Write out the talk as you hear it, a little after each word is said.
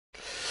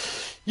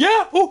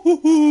Ja,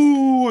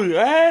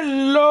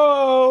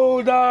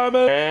 hallo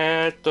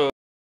dames.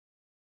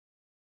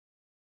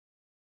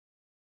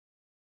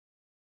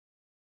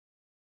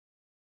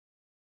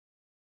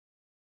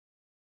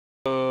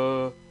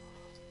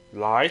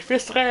 Life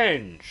is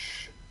strange.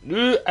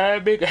 Nu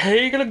heb ik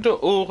eigenlijk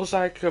de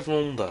oorzaak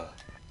gevonden.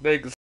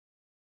 Ik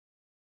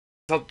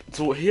zat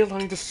zo heel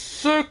lang te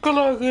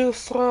sukkelen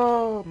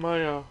gisteren, maar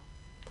ja.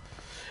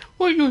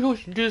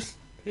 Oei, dus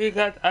je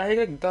gaat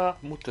eigenlijk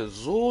dat moeten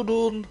zo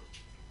doen.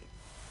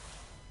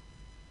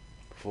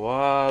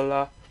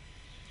 Voilà.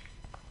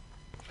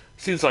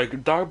 Sinds dat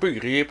ik dat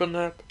begrepen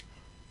heb.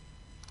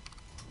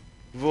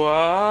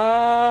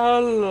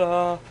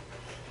 Voilà.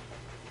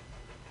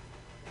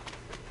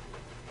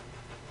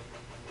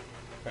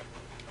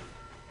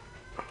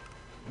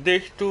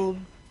 Dicht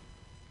doen.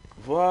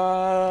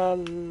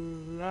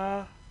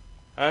 Voilà.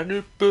 En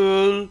nu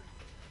pul.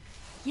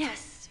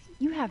 Yes,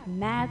 you have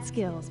mad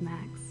skills,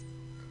 Max.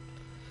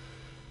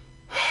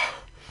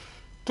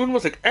 Toen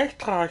was ik echt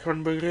traag van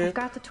I've begrip.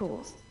 got the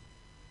tools.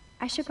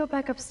 I should go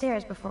back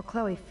upstairs before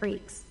Chloe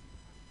freaks.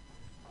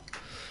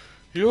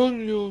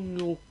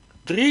 Jong.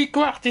 3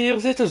 kwartier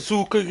zitten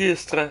zoeken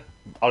gisteren.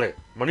 Allee,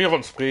 manier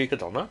van spreken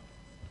dan, hè.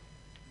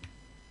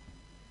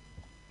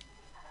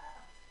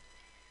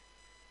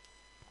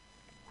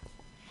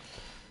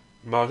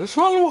 Maar het is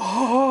wel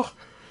waar.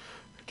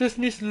 Het is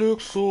niet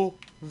leuk zo.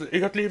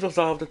 Ik had liever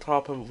zelf de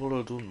trappen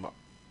willen doen, maar...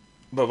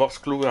 Maar was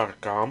Chloe haar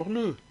kamer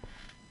nu?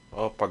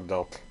 Oh, pak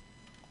dat.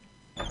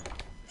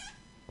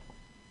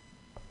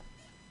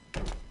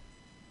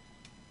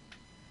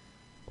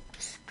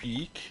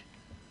 Speak.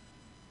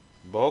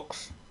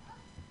 Box.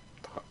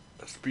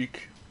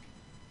 Speak.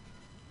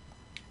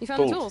 You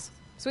found the tools.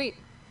 Sweet.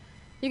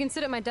 You can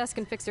sit at my desk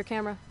and fix your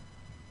camera.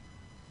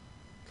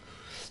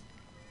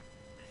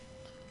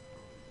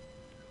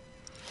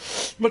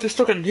 Maar het is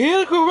toch een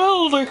heel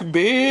geweldig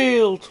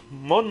beeld.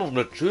 Man of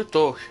natuur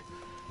toch.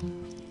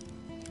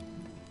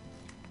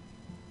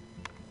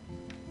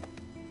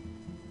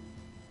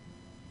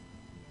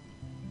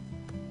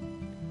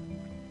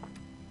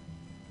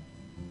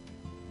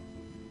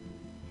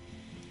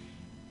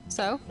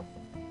 So?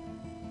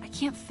 I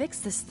can't fix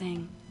this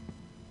thing.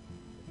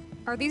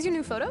 Are these your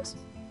new photos?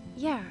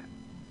 Yeah,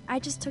 I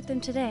just took them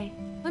today.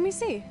 Let me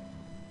see.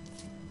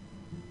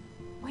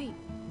 Wait,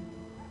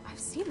 I've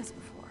seen this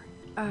before.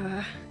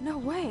 No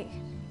way.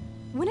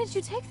 When did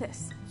you take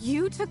this?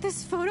 You took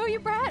this photo, you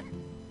brat?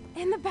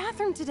 In the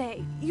bathroom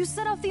today. You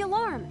set off the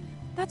alarm.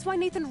 That's why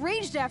Nathan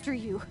raged after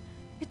you.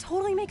 It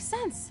totally makes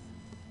sense.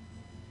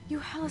 You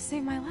hella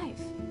saved my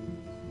life.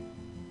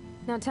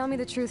 Now tell me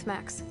the truth,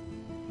 Max.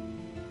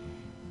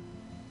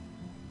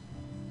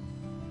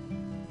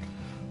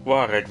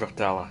 Waarheid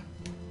vertellen.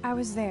 I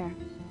was there,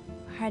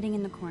 hiding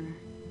in the corner.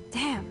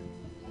 Damn,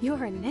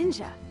 you're a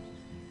ninja.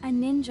 A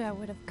ninja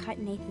would have cut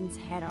Nathan's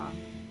head off.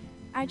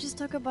 I just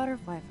took a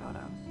butterfly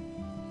photo.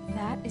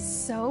 That is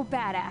so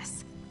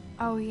badass.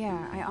 Oh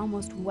yeah, I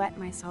almost wet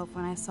myself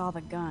when I saw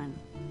the gun.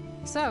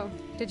 So,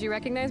 did you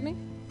recognize me?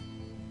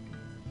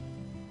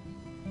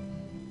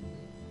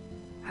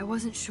 I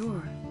wasn't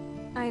sure.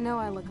 I know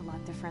I look a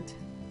lot different.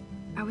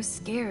 I was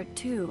scared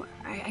too.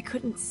 I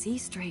couldn't see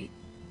straight.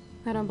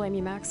 I don't blame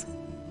you, Max.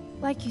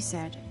 Like you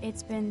said,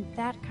 it's been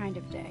that kind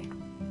of day.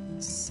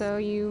 So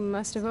you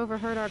must have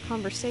overheard our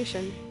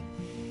conversation.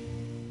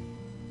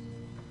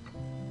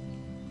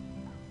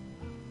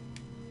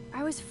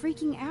 I was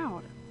freaking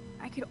out.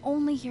 I could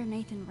only hear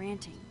Nathan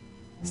ranting.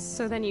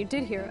 So then you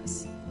did hear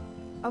us.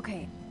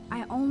 Okay,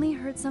 I only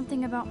heard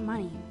something about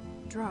money,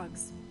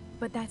 drugs,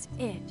 but that's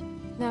it.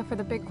 Now for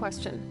the big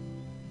question.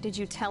 Did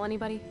you tell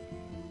anybody?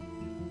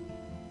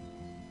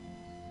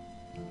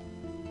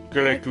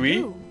 Gelijk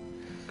wie? Who?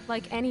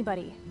 Like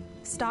anybody.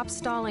 Stop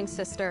stalling,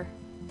 sister.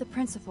 The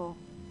principal.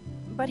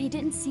 But he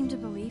didn't seem to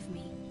believe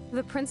me.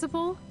 The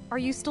principal? Are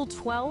you still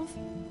 12?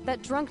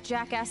 That drunk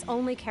jackass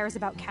only cares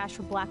about cash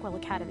for Blackwell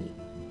Academy.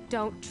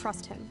 Don't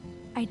trust him.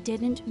 I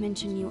didn't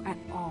mention you at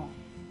all.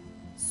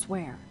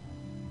 Swear.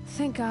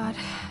 Thank God.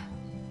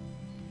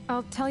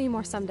 I'll tell you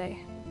more someday.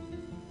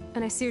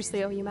 And I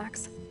seriously owe you,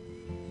 Max.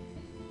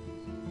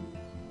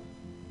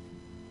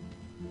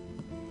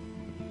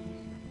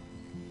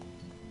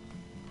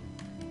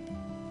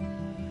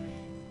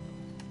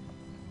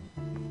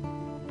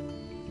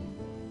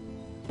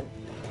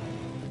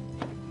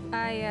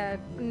 I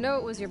know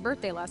it was your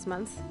birthday last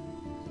month.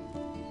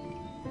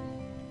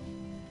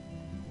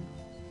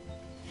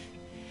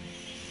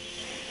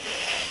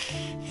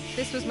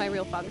 This was my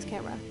real father's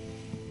camera.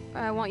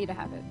 I want you to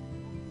have it.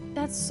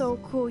 That's so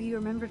cool you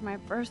remembered my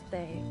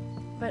birthday.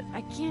 But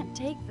I can't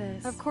take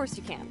this. Of course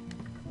you can.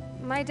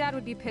 My dad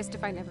would be pissed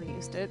if I never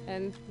used it,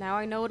 and now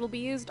I know it'll be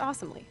used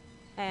awesomely.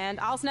 And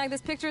I'll snag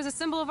this picture as a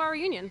symbol of our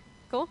reunion.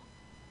 Cool?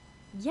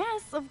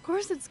 Yes, of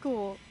course it's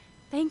cool.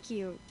 Thank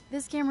you.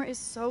 This camera is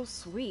so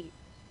sweet.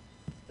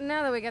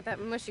 Now that we got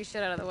that mushy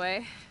shit out of the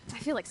way, I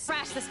feel like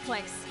trash this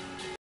place.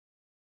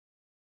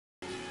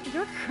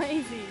 You're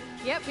crazy.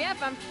 Yep,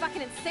 I'm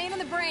fucking insane in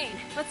the brain.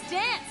 Let's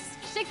dance!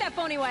 Shake that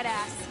bony white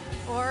ass.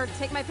 Or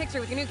take my picture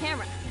with your new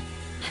camera.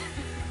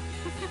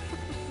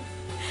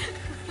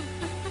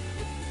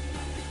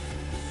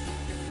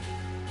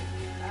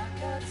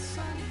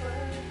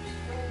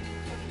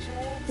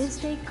 This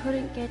day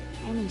couldn't get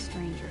any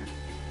stranger.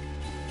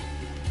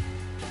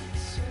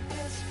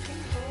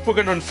 We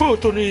gaan een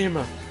foto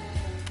nemen.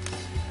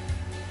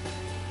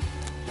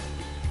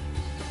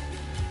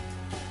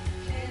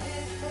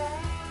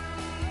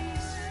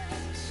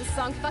 This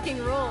song fucking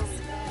rules.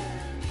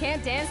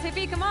 Can't dance,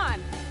 hippie? Come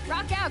on.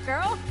 Rock out,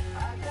 girl.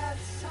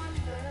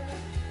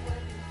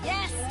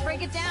 Yes,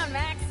 break it down,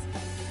 Max.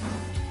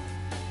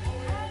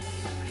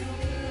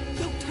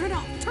 Yo, turn it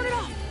off. Turn it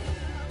off.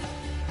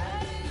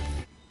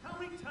 How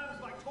many times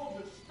have I told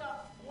you to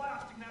stop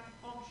blasting that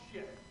punk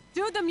shit?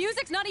 Dude, the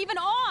music's not even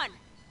on.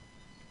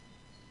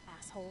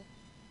 Asshole.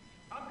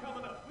 I'm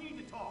coming up. We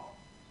need to talk.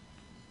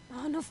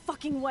 Oh, no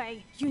fucking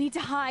way. You need to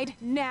hide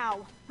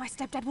now. My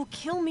stepdad will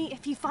kill me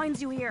if he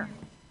finds you here.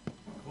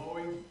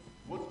 Chloe,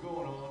 what's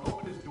going on?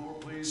 Open this door,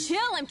 please. Chill,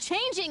 I'm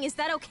changing. Is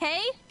that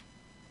okay?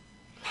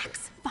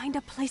 Max, find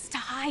a place to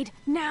hide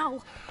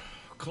now.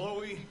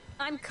 Chloe,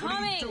 I'm coming.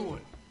 what are you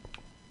doing?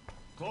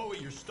 Chloe,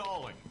 you're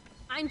stalling.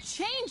 I'm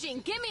changing.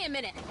 Give me a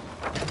minute.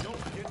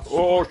 Don't get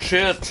Oh smart.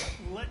 shit.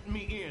 Let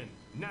me in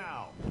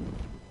now.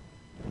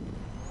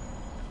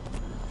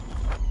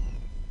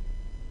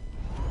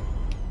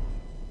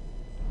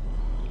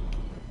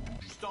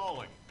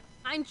 Stalling.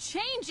 I'm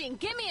changing.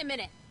 Give me a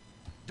minute.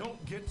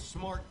 Don't get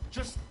smart.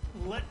 Just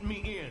let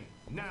me in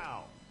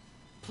now.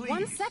 Please.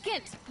 1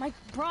 second. My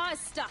bra is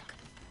stuck.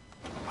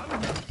 I'm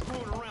not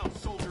screwing around,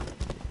 soldier.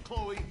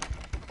 Chloe,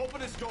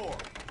 open this door.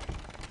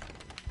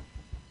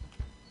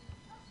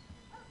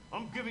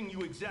 I'm giving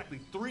you exactly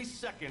 3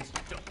 seconds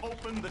to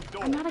open the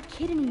door. I'm not a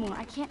kid anymore.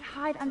 I can't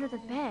hide under the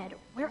bed.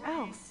 Where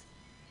else?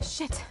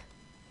 Shit.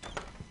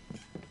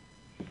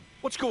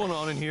 What's going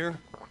on in here?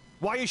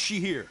 Why is she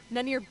here?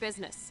 None of your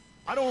business.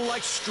 I don't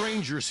like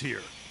strangers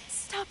here.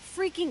 Stop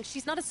freaking.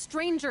 She's not a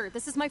stranger.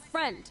 This is my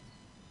friend.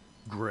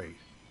 Great.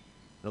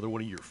 Another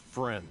one of your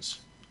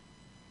friends.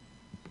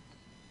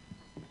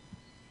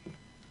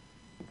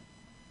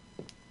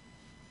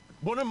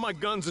 One of my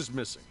guns is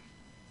missing.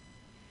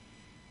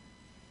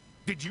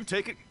 Did you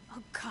take it?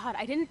 Oh, God.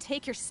 I didn't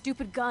take your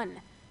stupid gun.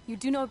 You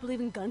do know I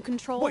believe in gun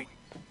control? Wait.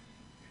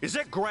 Is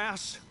that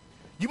grass?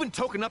 You been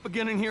token up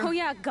again in here? Oh,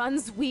 yeah.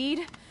 Guns,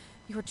 weed.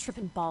 You were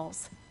tripping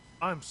balls.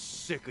 I'm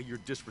sick of your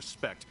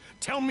disrespect.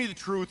 Tell me the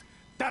truth.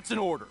 That's an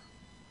order.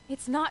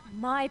 It's not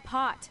my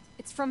pot.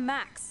 It's from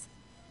Max.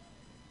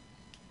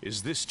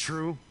 Is this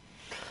true?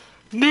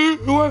 Nu,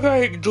 wat ga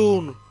ik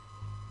doen?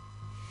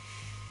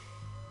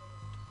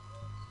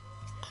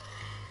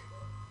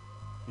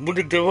 Moet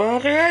ik de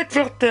waarheid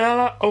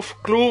vertellen of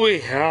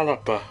Chloe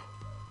helpen?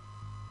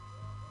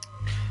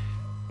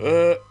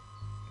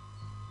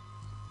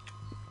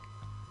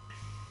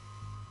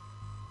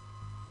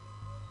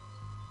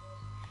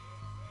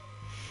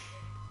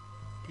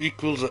 Ik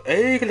wil ze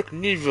eigenlijk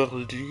niet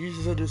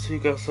verliezen, dus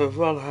ik ga ze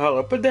wel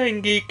helpen,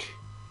 denk ik.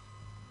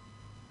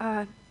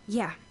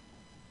 Yeah.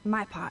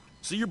 My pot.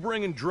 So you're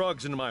bringing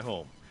drugs into my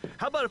home.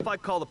 How about if I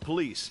call the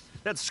police?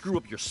 That'd screw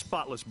up your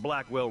spotless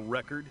Blackwell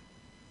record.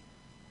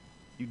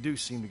 You do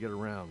seem to get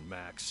around,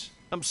 Max.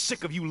 I'm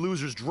sick of you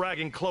losers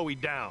dragging Chloe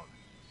down.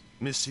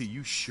 Missy,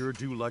 you sure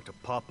do like to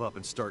pop up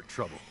and start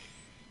trouble.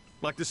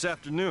 Like this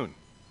afternoon.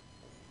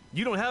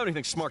 You don't have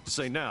anything smart to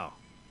say now,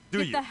 do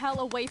Get you? the hell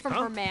away from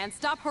Huh? her, man.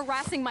 Stop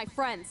harassing my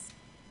friends.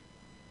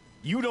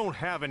 You don't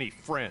have any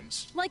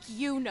friends. Like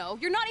you know.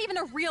 You're not even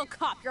a real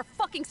cop. You're a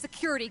fucking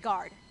security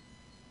guard.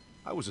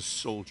 I was a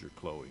soldier,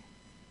 Chloe.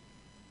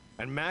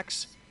 And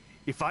Max,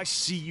 if I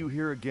see you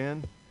here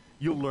again,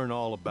 you'll learn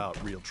all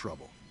about real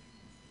trouble.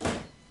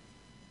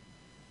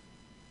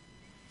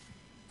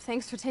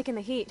 Thanks for taking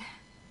the heat.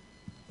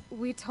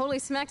 We totally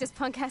smacked his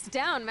punk ass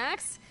down,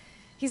 Max.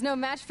 He's no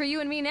match for you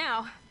and me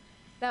now.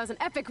 That was an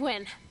epic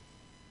win.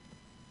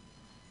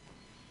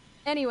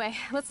 Anyway,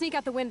 let's sneak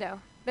out the window.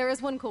 There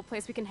is one cool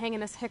place we can hang in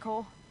this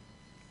hickhole.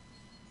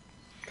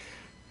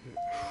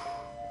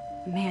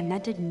 Man,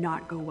 that did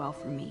not go well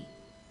for me.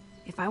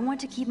 If I want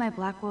to keep my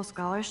Blackwell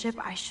scholarship,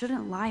 I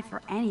shouldn't lie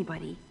for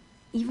anybody,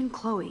 even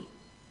Chloe.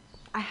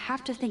 I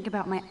have to think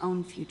about my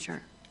own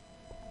future.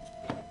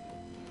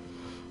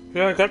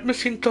 Ja, ik had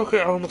misschien toch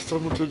anders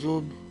moeten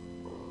doen.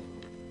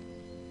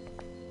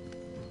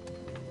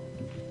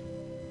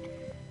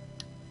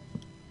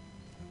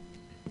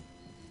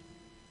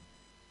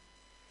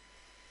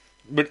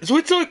 Maar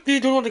zoiets zou ik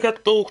niet doen, want ik had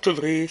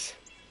hoogtevrees.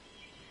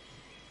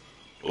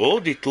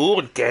 Oh, die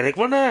toren ken ik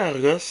van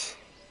ergens.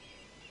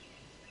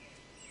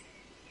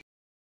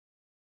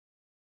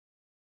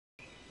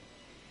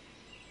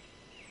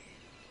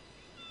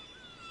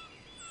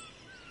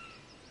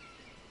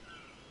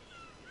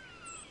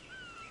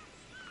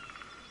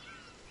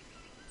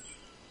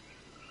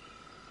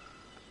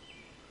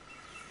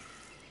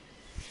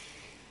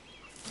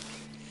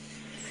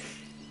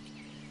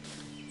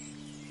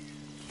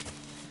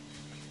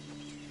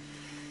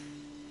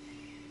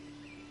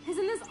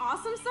 Isn't this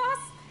awesome sauce?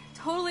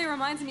 Totally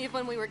reminds me of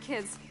when we were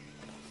kids.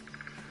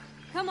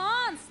 Come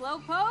on,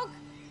 Slowpoke.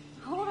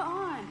 Hold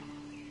on.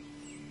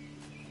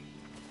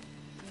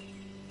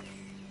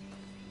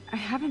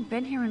 haven't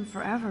been here in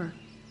forever.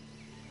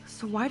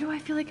 So why do I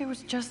feel like I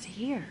was just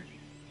here?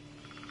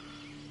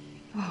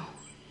 Whoa.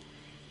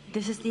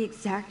 This is the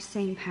exact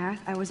same path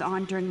I was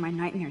on during my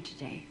nightmare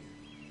today.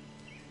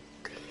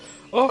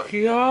 Och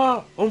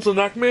ja, onze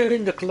nachtmerrie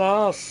in de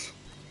klas.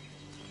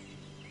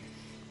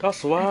 Dat is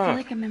I feel waar.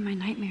 like I'm in my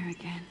nightmare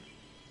again.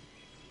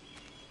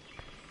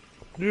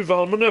 Nu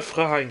valt me een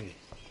vraag.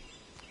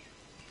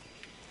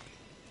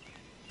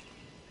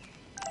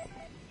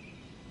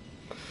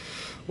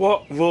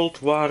 Wat wilt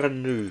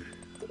waren nu?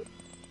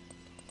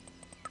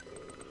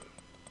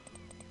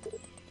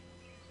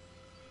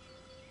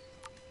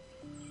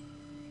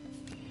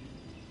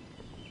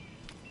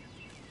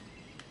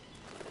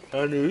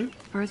 En nu?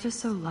 Birds are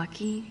so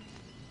lucky.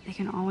 They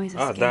can always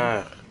Ah, escape.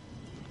 daar.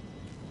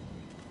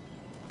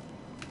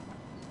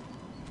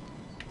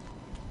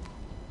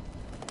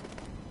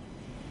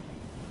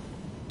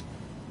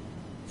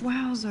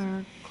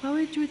 Wowzer.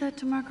 Chloe drew that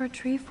to mark our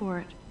tree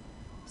fort.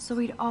 So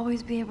we'd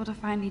always be able to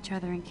find each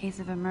other in case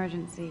of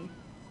emergency.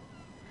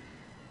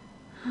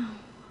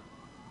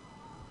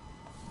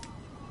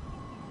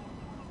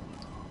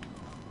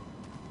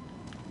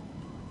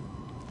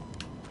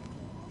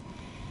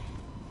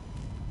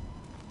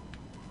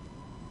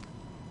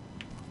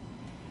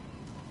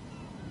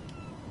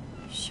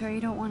 Sure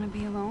you don't want to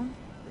be alone?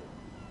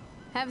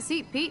 Have a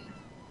seat, Pete.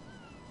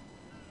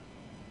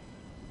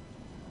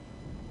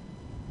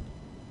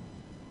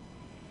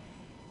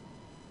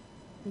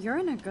 You're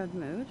in a good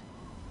mood.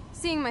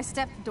 Seeing my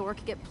step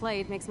dork get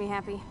played makes me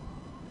happy.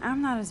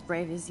 I'm not as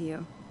brave as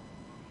you.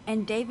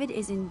 And David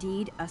is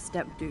indeed a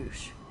step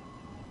douche.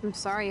 I'm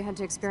sorry you had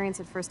to experience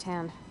it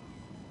firsthand.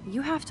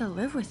 You have to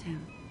live with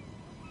him.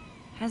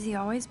 Has he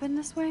always been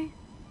this way?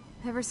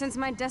 Ever since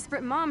my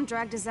desperate mom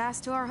dragged his ass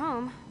to our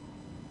home,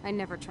 I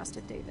never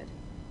trusted David.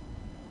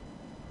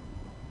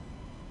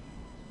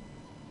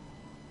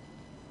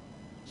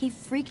 He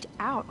freaked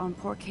out on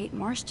poor Kate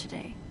Marsh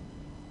today.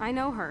 I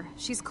know her.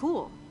 She's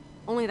cool.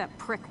 Only that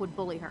prick would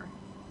bully her.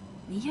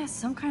 He has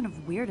some kind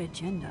of weird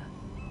agenda.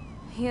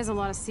 He has a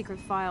lot of secret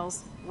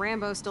files.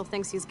 Rambo still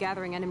thinks he's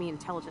gathering enemy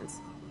intelligence.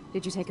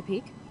 Did you take a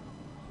peek?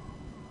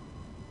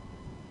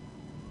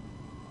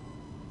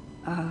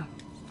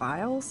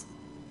 Files?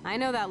 I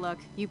know that look.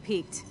 You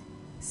peeked.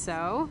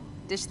 So,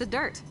 dish the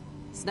dirt.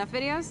 Snuff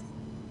videos?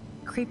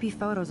 Creepy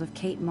photos of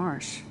Kate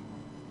Marsh.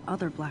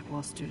 Other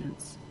Blackwell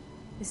students.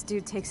 This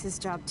dude takes his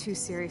job too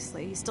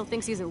seriously. He still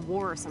thinks he's at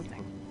war or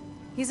something.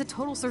 He's a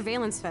total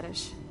surveillance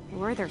fetish.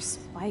 Where are there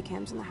spy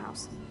cams in the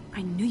house?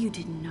 I knew you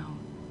didn't know.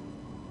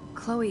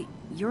 Chloe,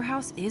 your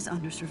house is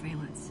under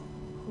surveillance.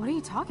 What are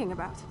you talking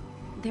about?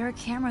 There are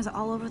cameras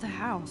all over the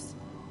house.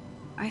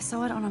 I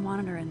saw it on a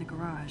monitor in the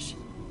garage.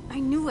 I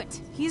knew it!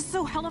 He is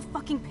so hella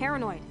fucking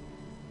paranoid.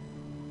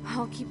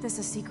 I'll keep this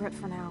a secret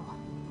for now.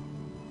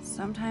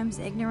 Sometimes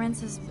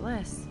ignorance is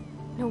bliss.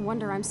 No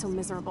wonder I'm so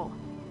miserable.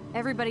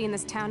 Everybody in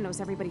this town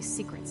knows everybody's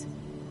secrets.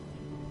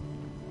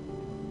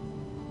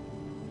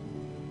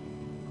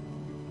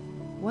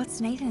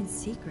 What's Nathan's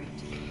secret?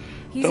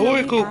 He's Dat an hoor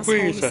elite ik ook asshole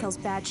who weten. sells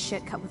bad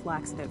shit cut with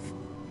laxative.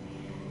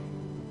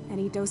 And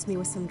he dosed me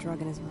with some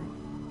drug in his room.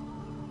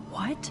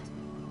 What?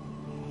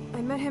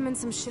 I met him in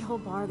some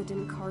shithole bar that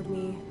didn't card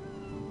me.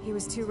 He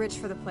was too rich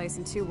for the place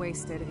and too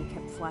wasted, and he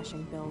kept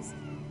flashing bills.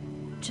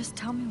 Just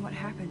tell me what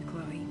happened,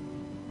 Chloe.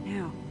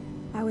 Now.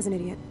 I was an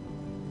idiot.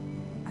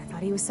 I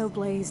thought he was so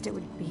blazed it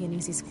would be an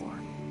easy score.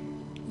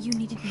 You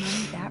needed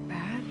money that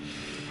bad?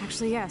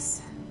 Actually,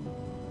 yes.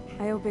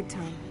 I owe big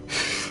time.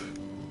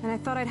 And I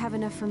thought I'd have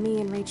enough for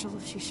me and Rachel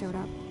if she showed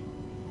up.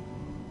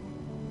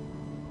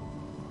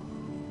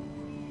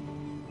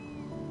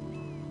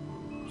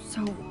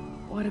 So,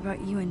 what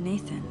about you and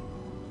Nathan?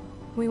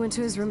 We went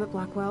to his room at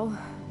Blackwell.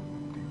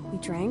 We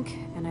drank,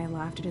 and I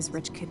laughed at his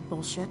rich kid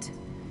bullshit.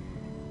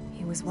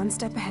 He was one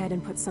step ahead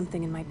and put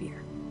something in my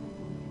beer.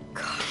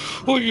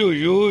 Oei,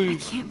 oei, oei. I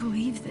can't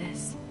believe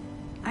this.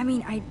 I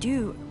mean, I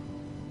do.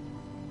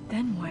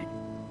 Then what?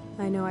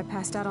 I know I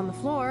passed out on the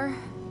floor.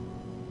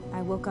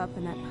 I woke up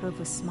and that perv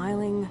was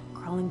smiling,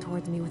 crawling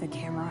towards me with a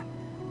camera.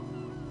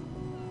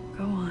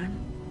 Go on.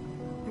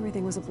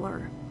 Everything was a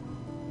blur.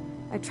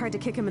 I tried to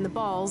kick him in the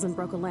balls and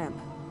broke a lamp.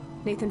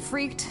 Nathan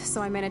freaked,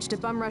 so I managed to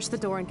bum rush the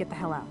door and get the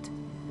hell out.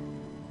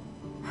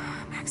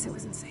 Max, it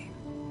was insane.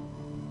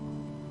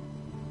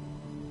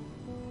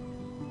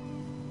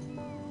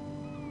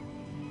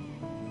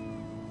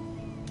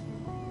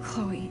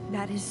 Chloe,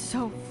 that is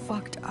so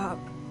fucked up.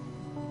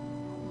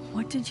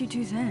 What did you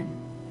do then?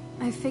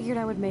 I figured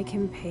I would make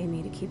him pay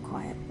me to keep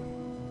quiet.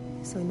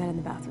 So we met in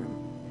the bathroom.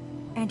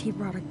 And he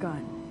brought a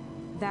gun.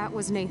 That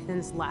was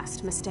Nathan's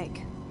last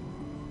mistake.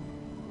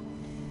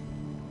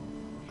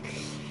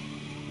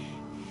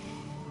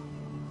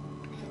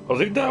 Als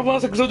ik daar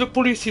was, ik zou de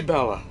politie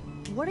bellen.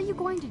 What are you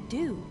going to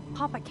do?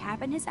 Pop a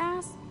cap in his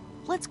ass?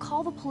 Let's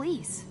call the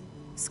police.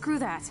 Screw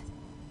that.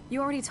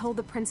 You already told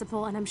the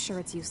principal, and I'm sure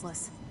it's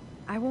useless.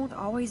 I won't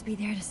always be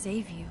there to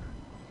save you.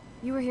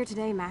 You were here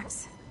today,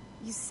 Max.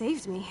 You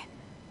saved me.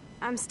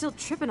 I'm still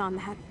tripping on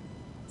that.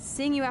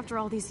 Seeing you after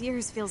all these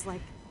years feels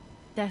like...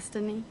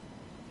 Destiny?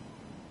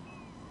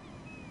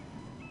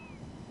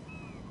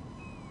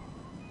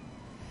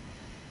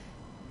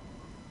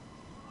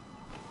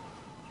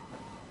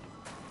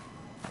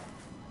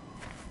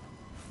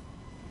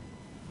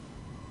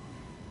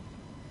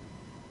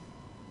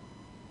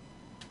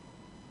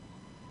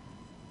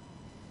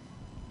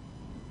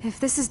 If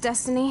this is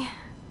destiny,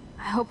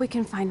 I hope we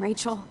can find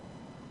Rachel.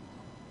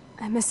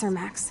 I miss her,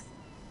 Max.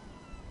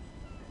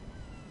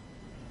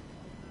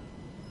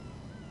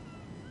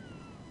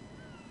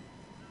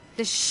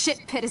 This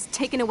shit pit has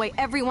taken away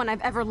everyone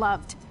I've ever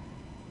loved.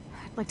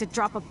 I'd like to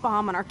drop a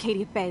bomb on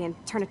Arcadia Bay and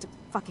turn it to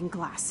fucking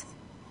glass.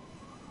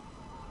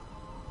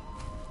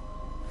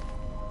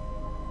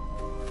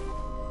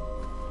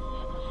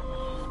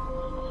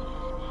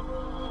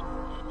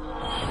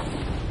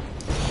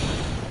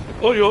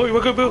 Oei, oei,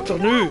 wat gebeurt er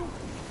nu?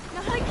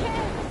 Not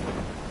again!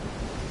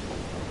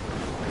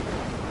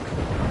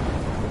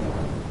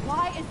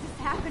 Why is this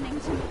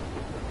happening to me?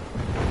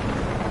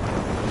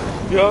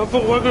 Ja,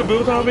 voor wat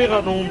gebeurt er weer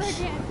aan ons? Is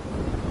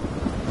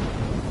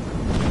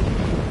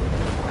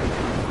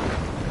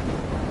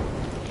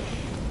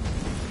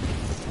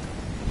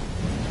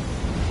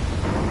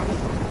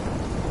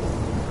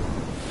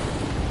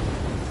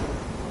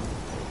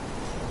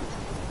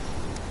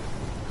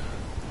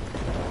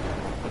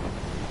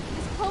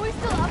Chloe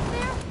still up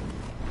there?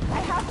 I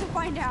have to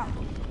find out.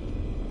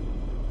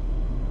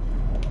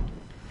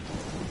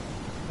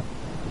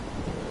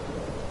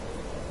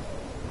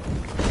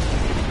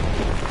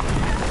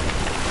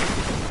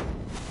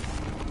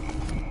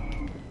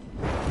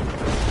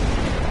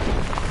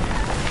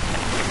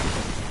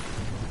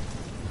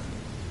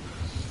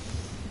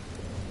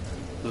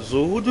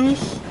 Zo dus?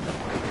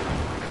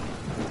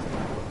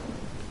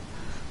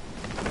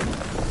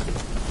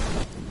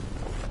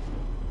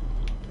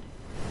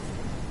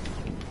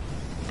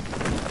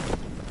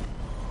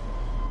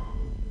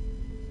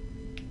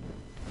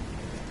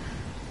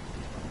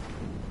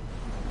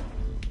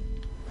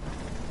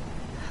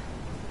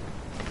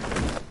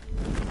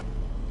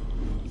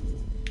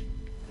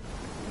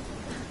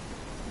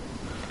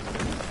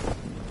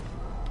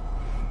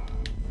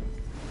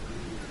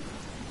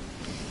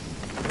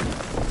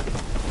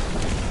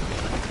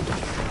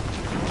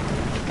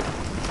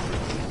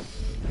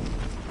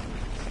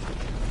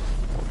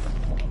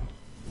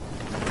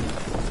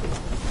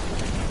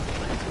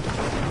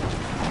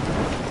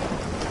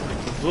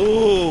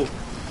 Zo.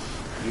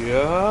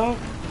 Ja.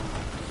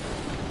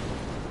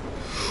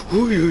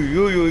 Oei, oei,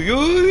 oei, oei,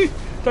 oei.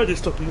 Dat is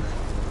toch niet...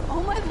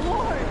 Oh my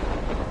lord!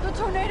 The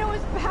tornado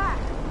is back!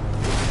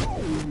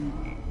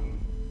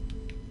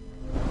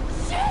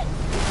 Shit!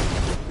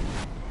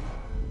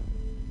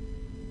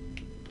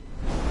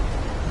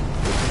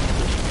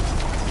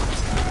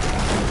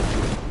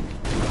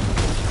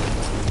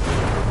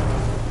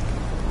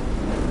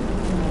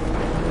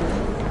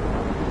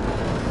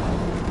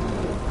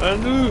 En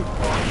nu?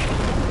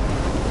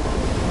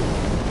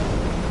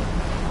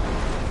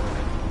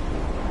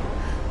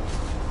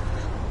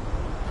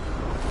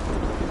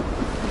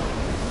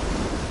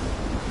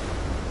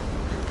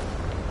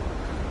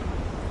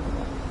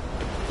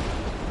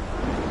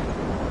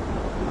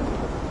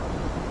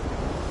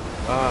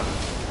 Ah.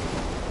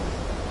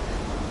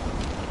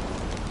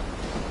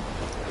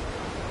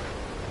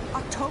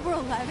 October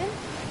 11th?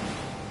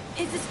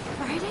 Is this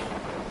Friday?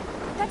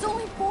 That's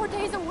only 4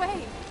 days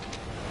away.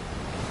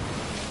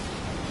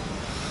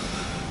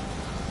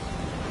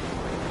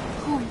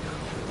 Oh no.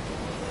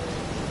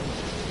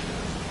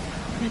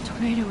 The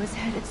tornado is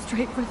headed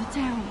straight for the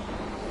town.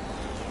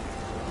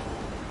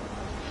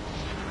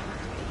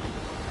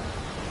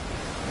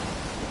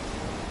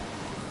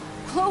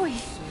 Chloe,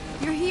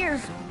 you're here.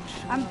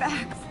 I'm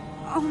back.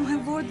 Oh my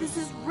lord, this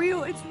is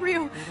real. It's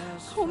real.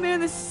 Oh man,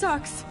 this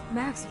sucks.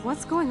 Max,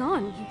 what's going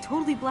on? You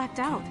totally blacked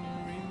out.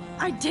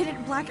 I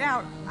didn't black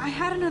out. I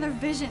had another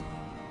vision.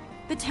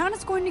 The town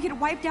is going to get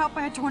wiped out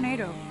by a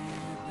tornado.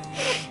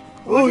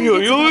 Oei,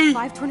 oei, oei.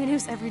 5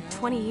 tornadoes every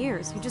 20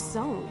 years. You just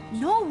zoned.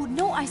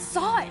 No, I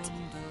saw it.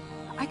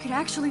 I could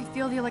actually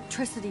feel the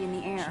electricity in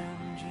the air.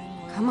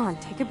 Come on,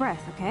 take a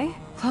breath, okay?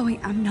 Chloe,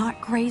 I'm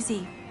not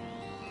crazy.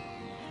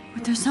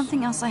 But there's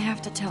something else I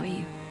have to tell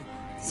you.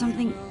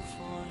 Something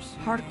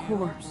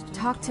hardcore.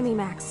 Talk to me,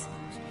 Max.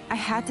 I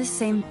had the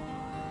same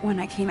when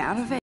I came out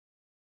of it.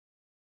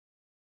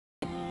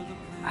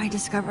 I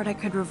discovered I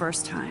could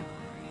reverse time.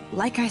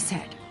 Like I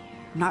said,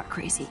 not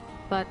crazy.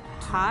 But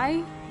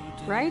high,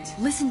 right?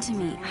 Listen to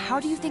me. How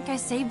do you think I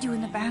saved you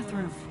in the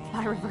bathroom?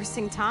 By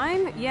reversing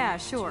time? Yeah,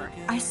 sure.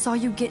 I saw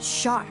you get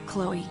shot,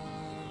 Chloe.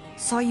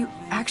 Saw you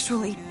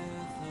actually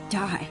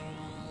die.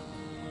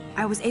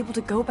 I was able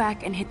to go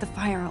back and hit the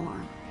fire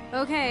alarm.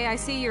 Okay, I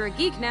see you're a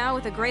geek now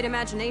with a great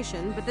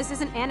imagination, but this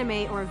isn't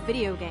anime or a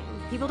video game.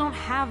 People don't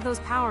have those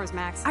powers,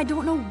 Max. I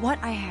don't know what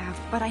I have,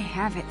 but I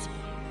have it.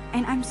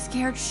 And I'm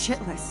scared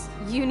shitless.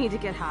 You need to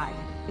get high.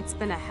 It's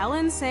been a hell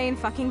insane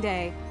fucking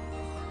day.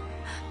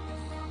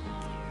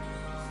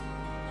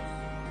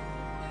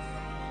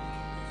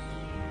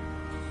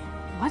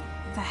 What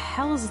the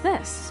hell is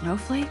this?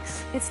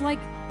 Snowflakes? It's like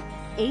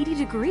 80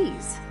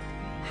 degrees.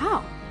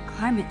 How?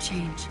 Climate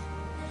change.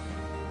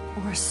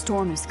 Or a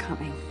storm is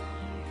coming.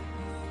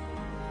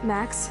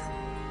 Max,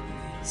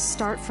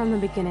 start from the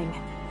beginning.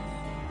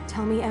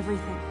 Tell me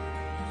everything.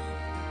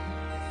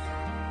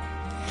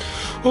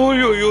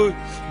 Oei, oei, oei.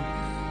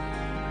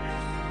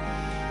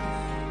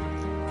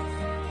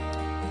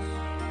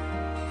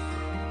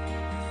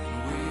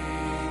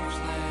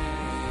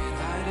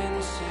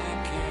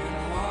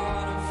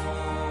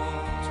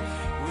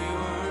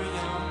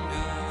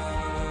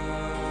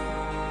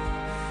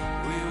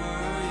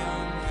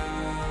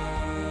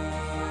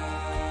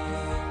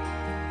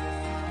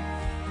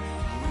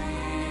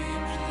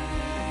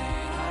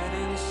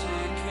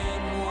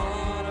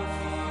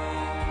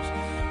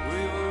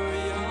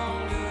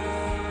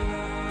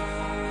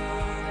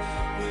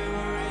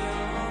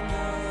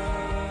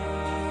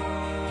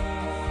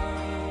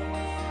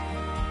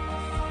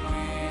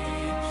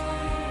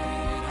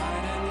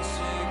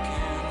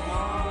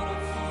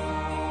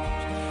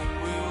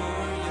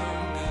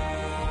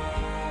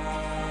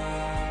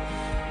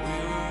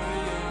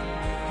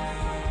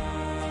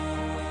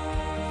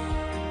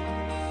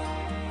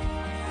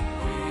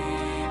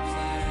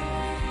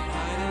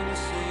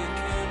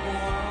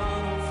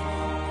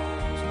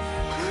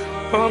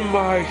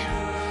 Amai.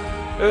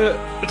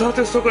 Dat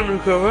is toch een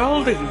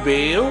geweldig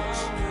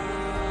beeld?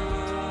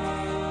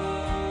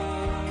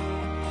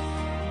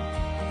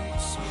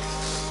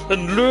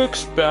 Een leuk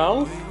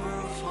spel.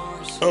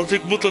 Als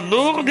ik moet een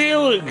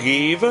oordeel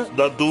geven,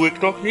 dat doe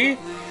ik nog niet.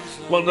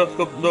 Want er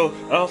komt nog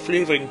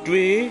aflevering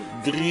 2,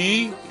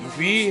 3,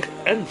 4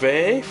 en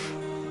 5.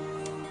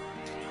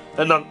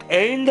 En aan het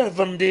einde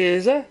van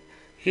deze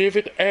geef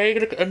ik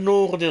eigenlijk een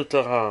oordeel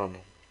eraan.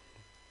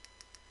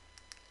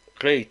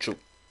 Rachel.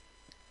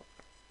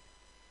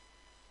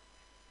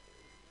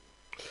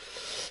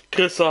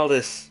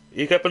 Chrysalis,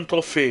 ik heb een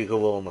trofee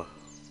gewonnen.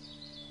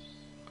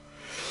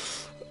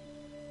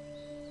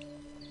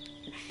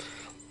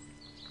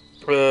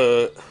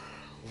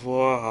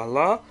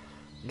 Voilà.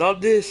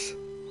 Dat is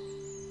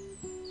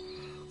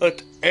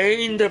het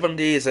einde van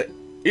deze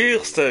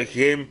eerste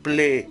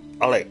gameplay.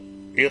 Allee,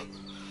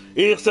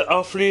 eerste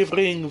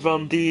aflevering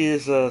van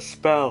deze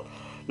spel.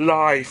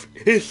 Life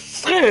is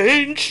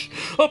Strange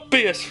op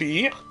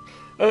PS4.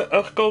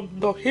 Er komt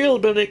nog heel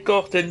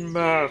binnenkort in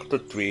maart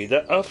de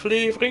tweede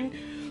aflevering.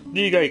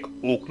 Die ga ik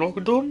ook nog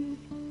doen.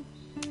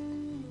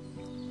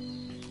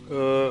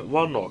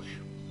 Wat nog?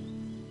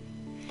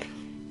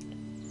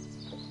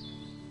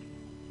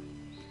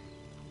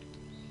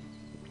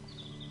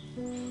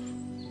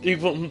 Ik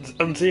vond het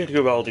een zeer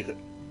geweldige.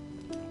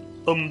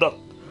 Om dat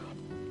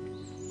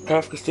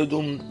even te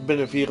doen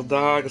binnen 4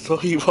 dagen.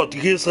 Sorry, wat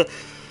gisteren.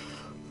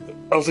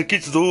 Als ik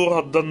iets door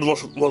had, dan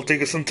was het wel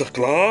tegen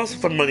Sinterklaas.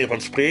 Van manier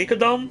van spreken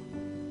dan.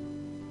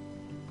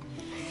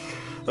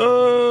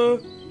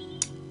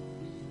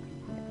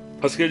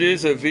 Als je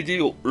deze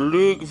video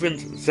leuk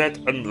vindt, zet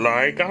een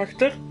like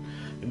achter.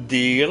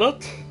 Deel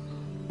het.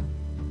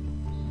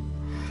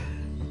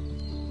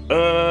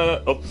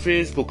 Op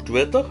Facebook,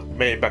 Twitter.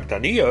 Mij maakt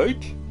dat niet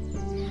uit.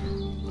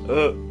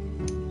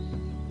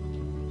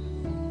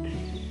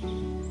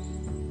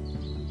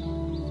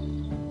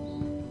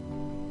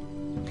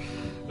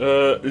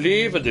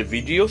 Leven de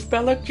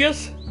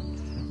videospelletjes.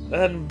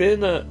 En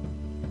binnen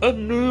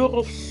een uur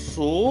of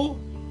zo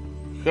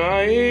ga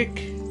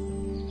ik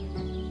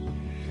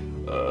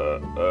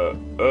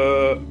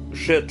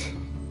shit.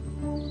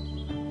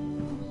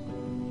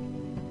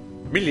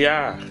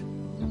 Miljard.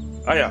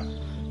 Ah ja.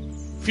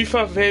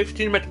 FIFA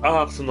 15 met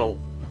Arsenal.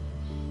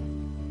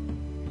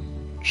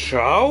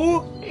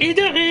 Ciao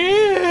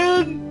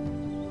iedereen!